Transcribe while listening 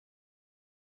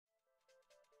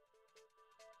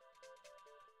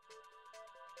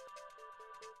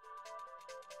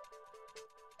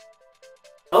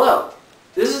Hello,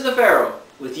 this is the Pharaoh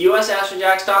with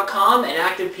USAstrojax.com and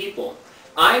Active People.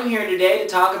 I'm here today to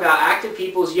talk about Active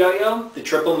People's yo-yo, the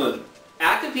Triple Moon.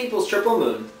 Active People's Triple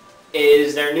Moon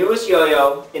is their newest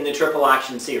yo-yo in the Triple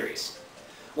Action series.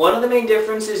 One of the main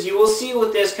differences you will see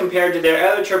with this compared to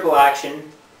their other Triple Action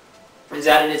is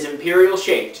that it is imperial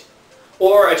shaped,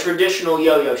 or a traditional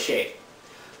yo-yo shape.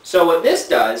 So what this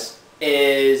does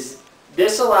is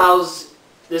this allows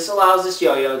this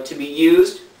yo-yo to be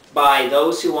used by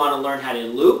those who want to learn how to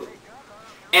loop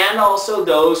and also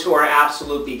those who are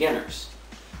absolute beginners.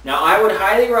 Now I would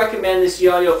highly recommend this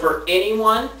yo-yo for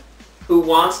anyone who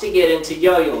wants to get into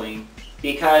yo-yoing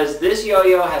because this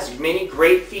yo-yo has many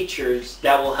great features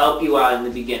that will help you out in the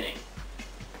beginning.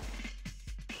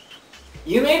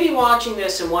 You may be watching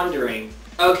this and wondering,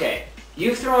 okay,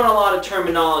 you've thrown a lot of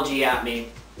terminology at me,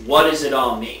 what does it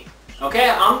all mean? Okay,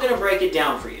 I'm going to break it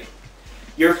down for you.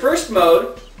 Your first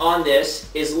mode on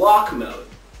this is lock mode.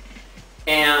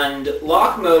 And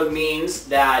lock mode means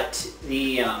that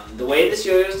the way this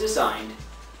yo-yo is designed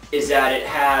is that it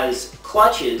has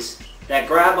clutches that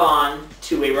grab on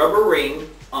to a rubber ring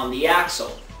on the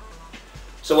axle.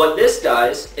 So what this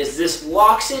does is this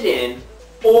locks it in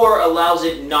or allows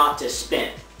it not to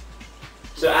spin.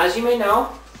 So as you may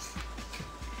know,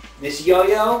 this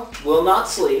yo-yo will not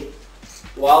sleep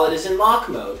while it is in lock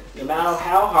mode, no matter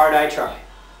how hard I try.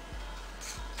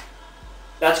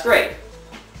 That's great.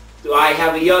 Do I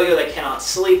have a yo-yo that cannot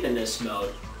sleep in this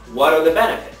mode? What are the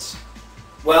benefits?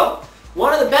 Well,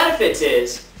 one of the benefits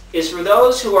is for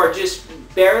those who are just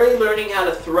barely learning how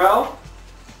to throw,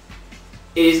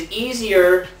 it is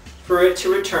easier for it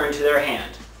to return to their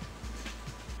hand.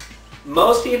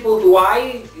 Most people who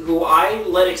I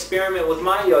let experiment with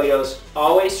my yo-yos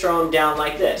always throw them down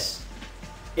like this.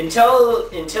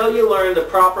 Until you learn the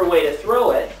proper way to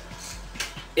throw it,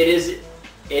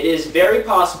 it is very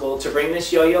possible to bring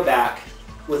this yo-yo back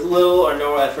with little or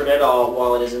no effort at all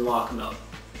while it is in lock mode.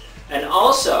 And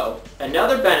also,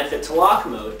 another benefit to lock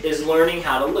mode is learning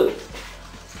how to loop.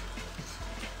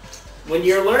 When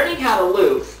you're learning how to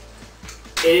loop,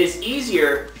 it is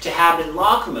easier to have it in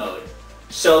lock mode,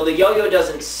 so the yo-yo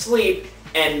doesn't sleep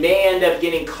and may end up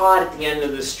getting caught at the end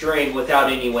of the string without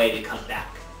any way to come back.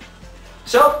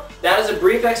 So, that is a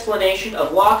brief explanation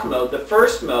of lock mode, the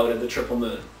first mode of the Triple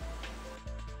Moon.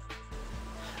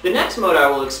 The next mode I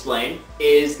will explain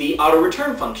is the auto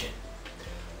return function.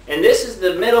 And this is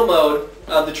the middle mode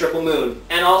of the Triple Moon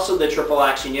and also the Triple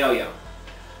Action Yo-Yo.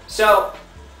 So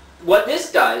what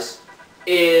this does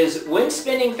is when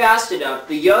spinning fast enough,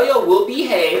 the yo-yo will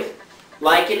behave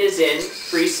like it is in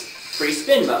free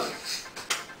spin mode.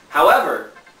 However,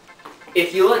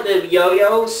 if you let the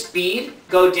yo-yo speed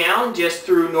go down just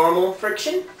through normal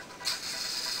friction,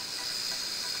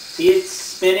 see it's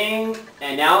spinning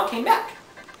and now it came back.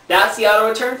 That's the auto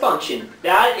return function.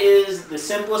 That is the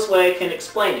simplest way I can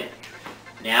explain it.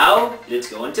 Now, let's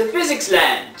go into physics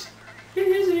land.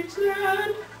 Physics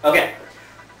land. Okay,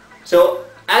 so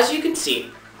as you can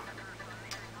see,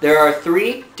 there are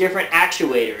 3 different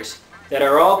actuators that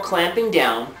are all clamping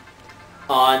down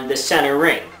on the center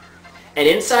ring. And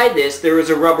inside this, there is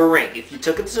a rubber ring. If you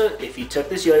took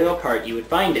this yo-yo apart, you would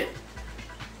find it.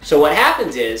 So what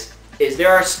happens is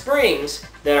there are springs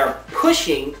that are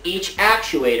pushing each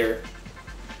actuator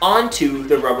onto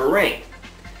the rubber ring.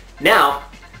 Now,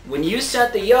 when you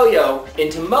set the yo-yo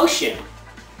into motion,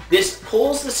 this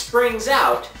pulls the springs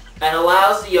out and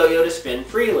allows the yo-yo to spin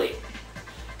freely.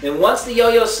 Then once the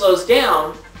yo-yo slows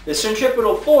down, the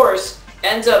centripetal force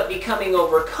ends up becoming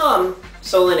overcome,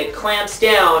 so then it clamps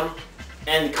down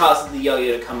and causes the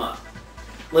yo-yo to come up.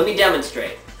 Let me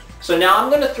demonstrate. So now I'm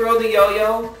going to throw the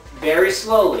yo-yo very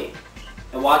slowly.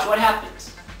 And watch what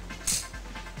happens.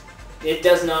 It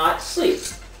does not sleep.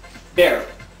 Barely.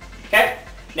 Okay?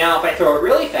 Now if I throw it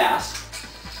really fast,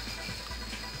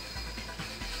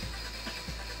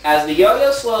 as the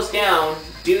yo-yo slows down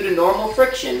due to normal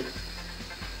friction,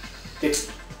 the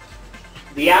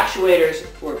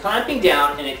actuators were clamping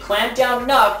down and it clamped down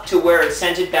enough to where it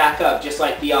sent it back up just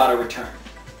like the auto return.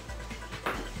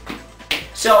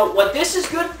 So what this is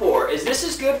good for is this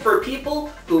is good for people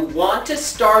who want to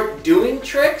start doing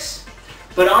tricks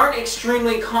but aren't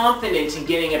extremely confident in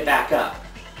getting it back up.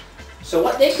 So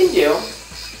what they can do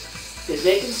is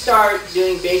they can start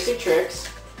doing basic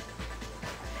tricks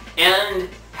and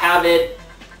have it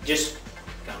just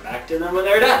come back to them when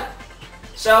they're done.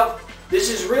 So this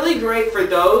is really great for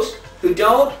those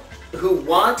who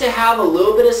want to have a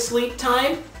little bit of sleep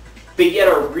time but yet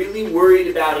are really worried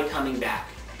about it coming back.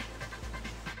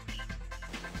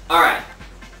 Alright,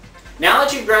 now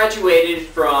that you've graduated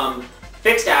from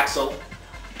fixed axle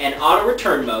and auto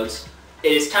return modes,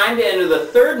 it is time to enter the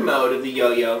third mode of the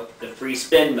yo-yo, the free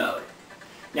spin mode.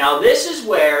 Now this is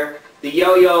where this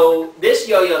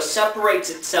yo-yo separates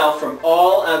itself from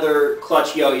all other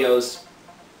clutch yo-yos,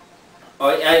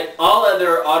 or all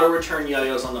other auto-return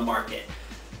yo-yos on the market.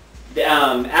 The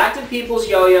Active People's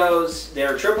yo-yos,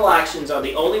 their triple actions are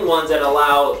the only ones that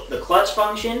allow the clutch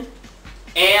function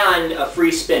and a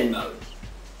free spin mode.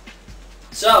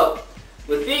 So,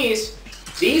 with these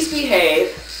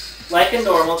behave like a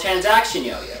normal transaction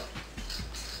yo-yo,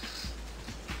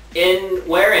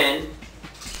 wherein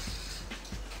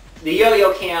the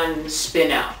yo-yo can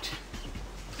spin out.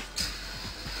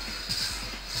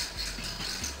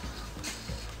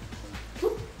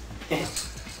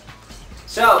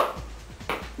 So,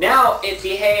 now it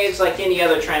behaves like any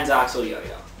other transaxle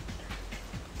yo-yo.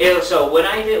 So when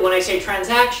I say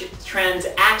transaxle,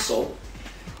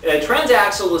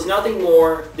 transaxle is nothing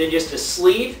more than just a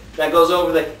sleeve that goes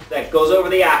over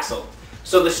the axle.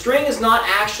 So the string is not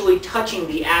actually touching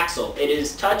the axle. It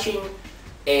is touching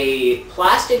a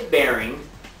plastic bearing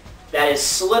that is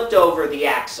slipped over the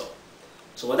axle.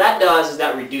 So what that does is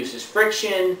that reduces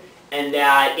friction and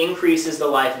that increases the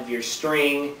life of your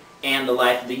string and the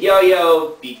life of the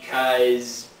yo-yo,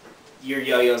 because your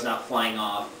yo-yo is not flying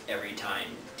off every time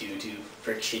due to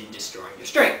friction destroying your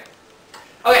string.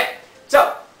 Okay,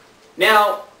 so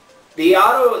now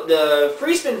the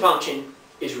free spin function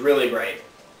is really great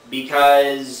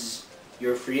because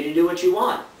you're free to do what you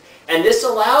want. And this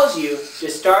allows you to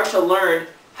start to learn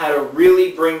how to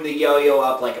really bring the yo-yo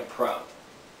up like a pro.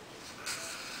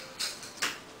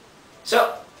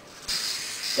 So,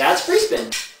 that's free spin.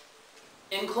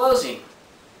 In closing,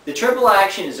 the triple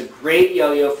action is a great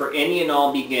yo-yo for any and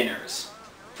all beginners,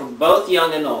 for both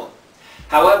young and old.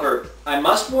 However, I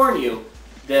must warn you,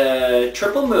 the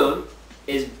triple moon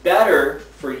is better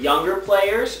for younger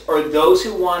players or those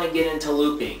who want to get into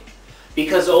looping.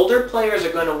 Because older players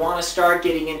are going to want to start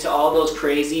getting into all those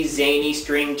crazy, zany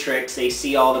string tricks they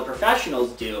see all the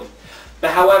professionals do.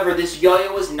 But however, this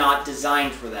yo-yo is not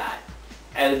designed for that.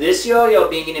 And this yo-yo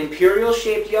being an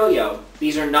imperial-shaped yo-yo,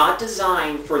 these are not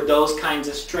designed for those kinds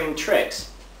of string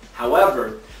tricks.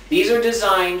 However, these are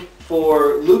designed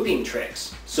for looping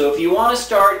tricks. So if you want to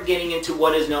start getting into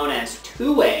what is known as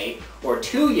 2A or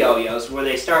 2 yo-yos, where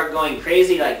they start going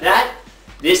crazy like that,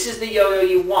 this is the yo-yo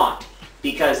you want,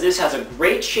 because this has a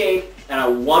great shape and a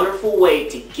wonderful way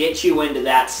to get you into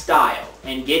that style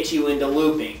and get you into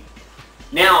looping.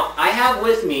 Now, I have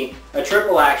with me a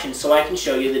triple action so I can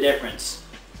show you the difference.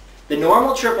 The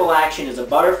normal triple action is a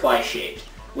butterfly shaped,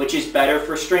 which is better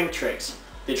for string tricks.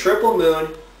 The triple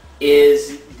moon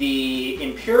is the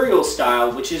imperial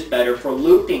style, which is better for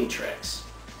looping tricks.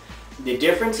 The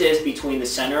difference is between the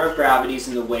center of gravities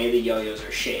and the way the yo-yos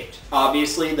are shaped.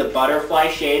 Obviously, the butterfly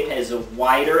shape has a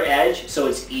wider edge, so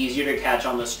it's easier to catch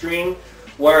on the string,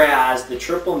 whereas the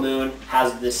triple moon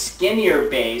has the skinnier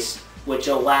base, which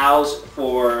allows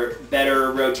for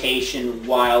better rotation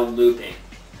while looping.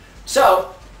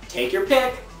 So, take your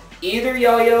pick. Either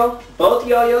yo-yo, both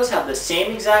yo-yos have the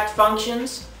same exact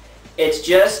functions. It's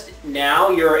just now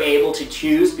you're able to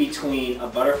choose between a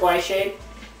butterfly shape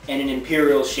and an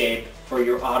imperial shape for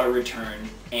your auto return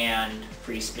and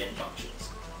free spin functions.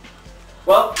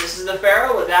 Well, this is the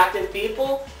Pharaoh with Active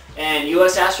People and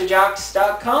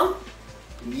USAstroJacks.com.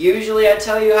 Usually I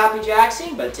tell you happy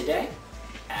jacksing, but today,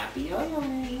 happy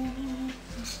yo-yoing.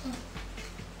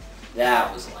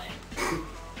 That was lame.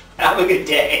 Have a good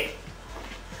day.